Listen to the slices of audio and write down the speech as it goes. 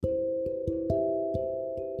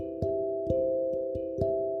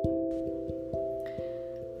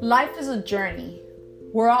Life is a journey.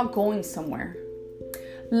 We're all going somewhere.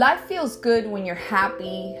 Life feels good when you're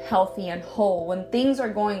happy, healthy, and whole, when things are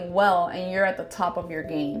going well and you're at the top of your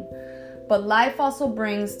game. But life also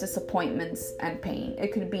brings disappointments and pain.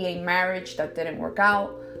 It could be a marriage that didn't work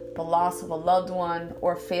out, the loss of a loved one,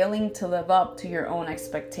 or failing to live up to your own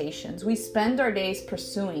expectations. We spend our days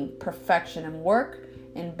pursuing perfection in work,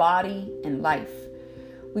 in body, in life.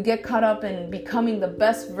 We get caught up in becoming the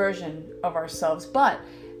best version of ourselves, but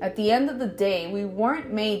at the end of the day, we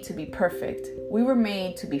weren't made to be perfect. We were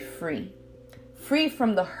made to be free. Free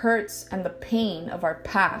from the hurts and the pain of our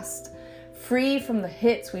past. Free from the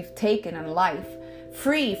hits we've taken in life.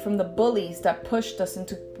 Free from the bullies that pushed us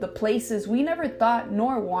into the places we never thought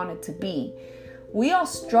nor wanted to be. We all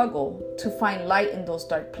struggle to find light in those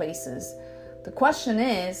dark places. The question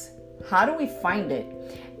is, how do we find it?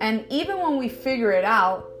 And even when we figure it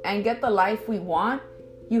out and get the life we want,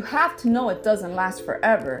 you have to know it doesn't last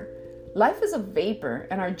forever. Life is a vapor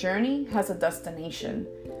and our journey has a destination.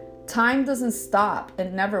 Time doesn't stop,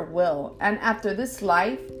 it never will. And after this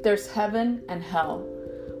life, there's heaven and hell.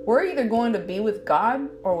 We're either going to be with God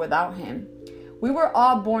or without Him. We were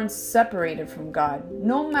all born separated from God.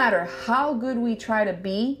 No matter how good we try to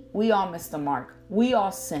be, we all miss the mark. We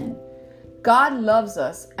all sin. God loves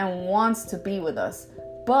us and wants to be with us,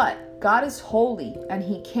 but God is holy and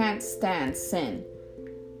He can't stand sin.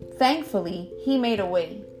 Thankfully, He made a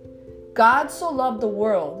way. God so loved the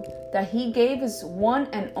world that He gave His one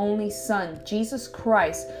and only Son, Jesus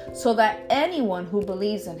Christ, so that anyone who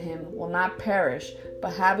believes in Him will not perish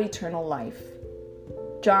but have eternal life.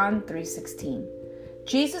 John 3:16.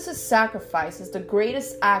 Jesus' sacrifice is the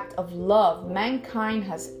greatest act of love mankind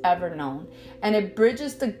has ever known, and it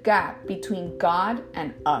bridges the gap between God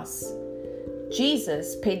and us.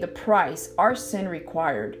 Jesus paid the price our sin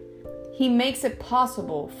required. He makes it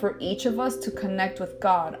possible for each of us to connect with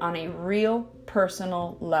God on a real,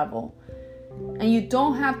 personal level. And you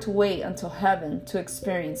don't have to wait until heaven to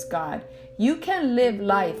experience God. You can live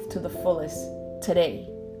life to the fullest today,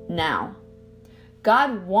 now.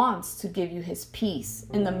 God wants to give you His peace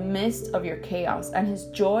in the midst of your chaos and His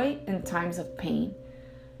joy in times of pain.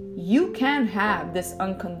 You can have this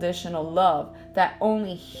unconditional love that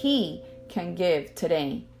only He can give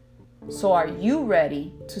today. So are you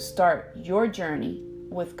ready to start your journey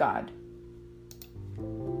with God?